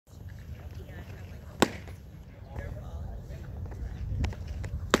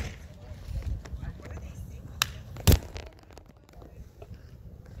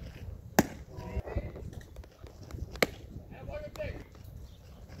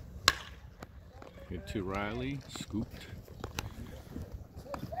Hit to Riley, scooped.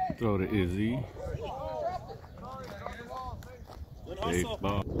 Throw to Izzy. Safe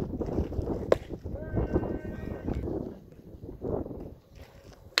ball.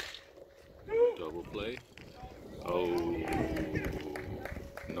 Double play. Oh,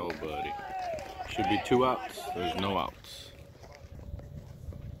 nobody. Should be 2 outs. There's no outs.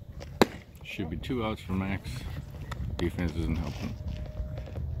 Should be 2 outs for Max. Defense isn't helping.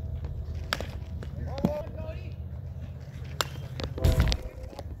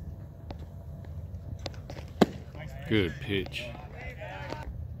 Good pitch.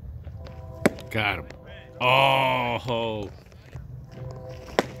 Got him. Oh!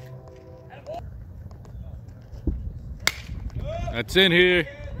 That's in here.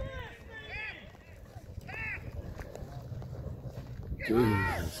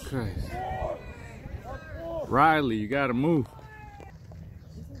 Jesus Christ. Riley, you gotta move.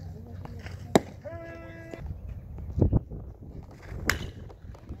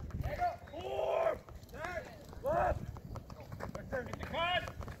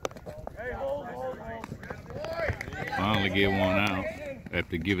 Finally get one out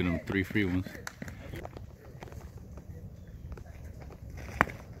after giving him 3 free ones.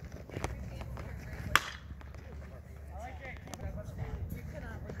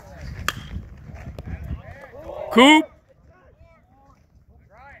 Coop!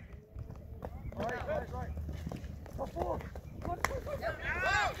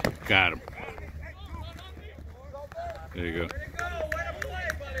 Got him. There you go.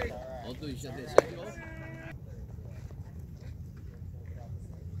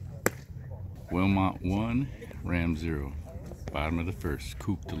 Wilmot 1, Rams 0. Bottom of the first.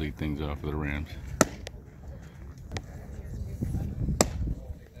 Coop to lead things off for the Rams.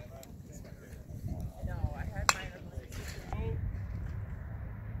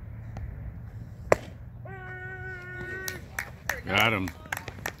 Got him.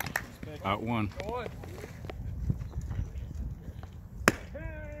 Out 1.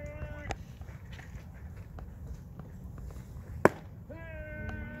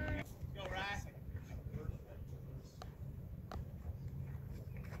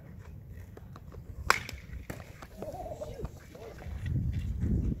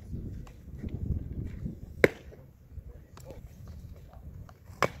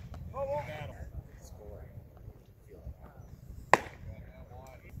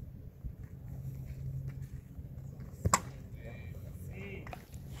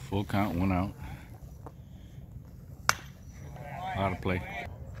 Full count, 1 out. Out of play.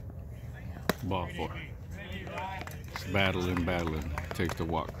 Ball 4. It's battling. Takes the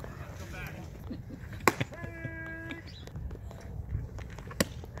walk.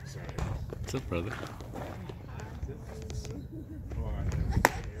 What's up, brother?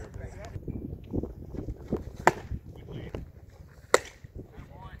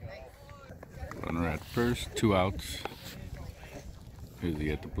 Runner at first, 2 outs. Here's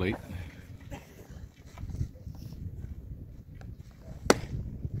he at the plate.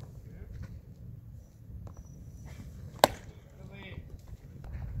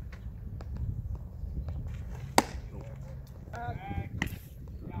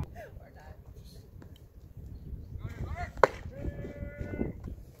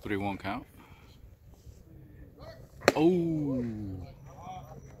 Three-one count. Oh!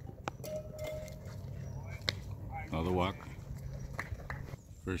 Another walk.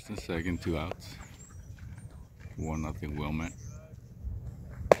 First and second, 2 outs. 1-0 Wilmot.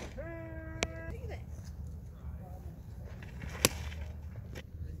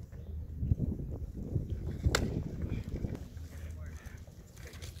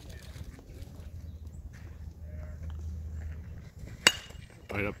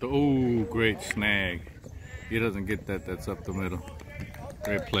 Right up the, oh, great snag. He doesn't get that, that's up the middle.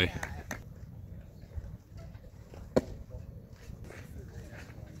 Great play.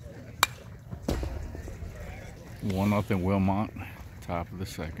 One nothing Wilmot, top of the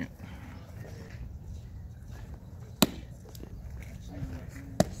second.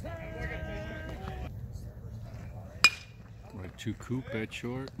 Right to Coop at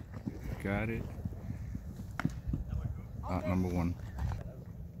short. Got it. Out number 1.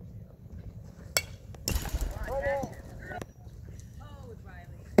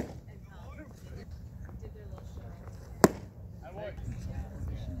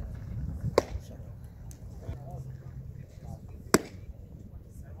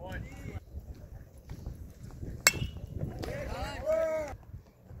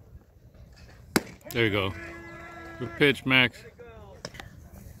 There you go. Good pitch, Max.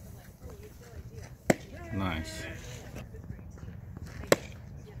 Nice.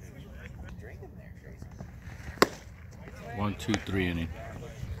 1, 2, 3 inning.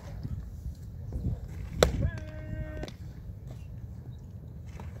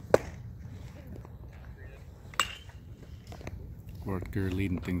 Worker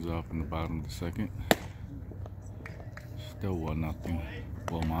leading things off in the bottom of the second. Still 1-0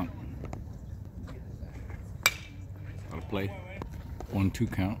 Wilmot. Gotta play.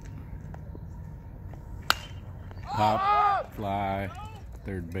 1-2 count. Pop, fly,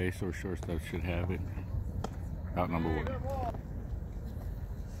 third base or shortstop should have it. Out number 1.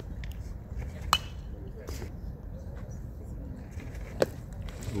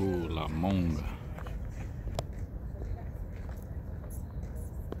 Ooh, La Monga.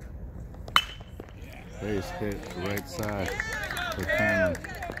 Base hit right side for Cameron.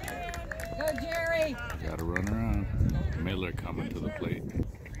 Go, Jerry. Gotta run around. Miller coming to the plate.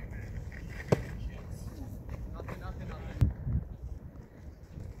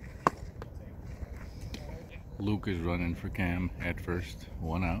 Luke is running for Cam at first.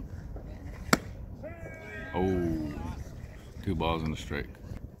 1 out. Oh, 2 balls and a strike.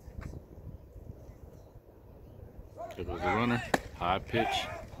 There goes the runner. High pitch.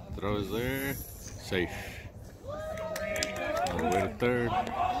 Throws there. Safe. On the way to third.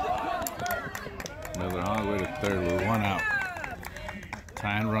 Miller on the way to third with 1 out.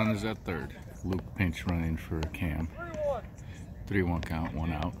 Tying runners at third. Luke pinch running for Cam. 3-1 count,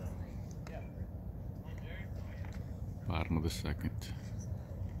 1 out. Bottom of the second.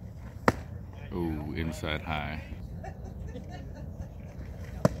 Ooh, inside high.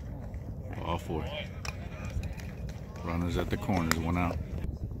 Ball 4. Runners at the corners, 1 out.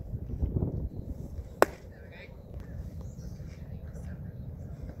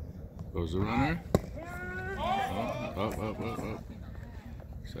 Goes the runner. Up.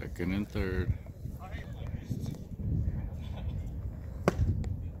 Second and third.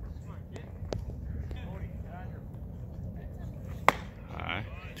 High.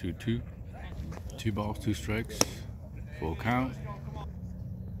 2-2. 2 balls, 2 strikes. Full count.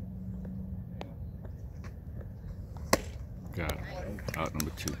 Got it. Out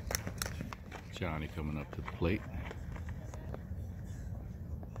number 2. Johnny coming up to the plate.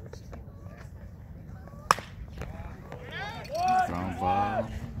 Ground ball.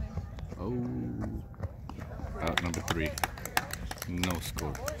 Oh. Out number 3. No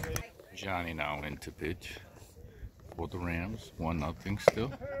score. Johnny now in to pitch for the Rams. 1-0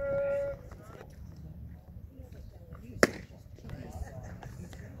 still.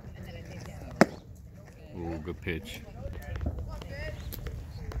 Oh, good pitch.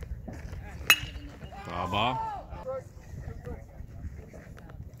 Foul ball.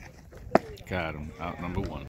 Got him. Out number 1.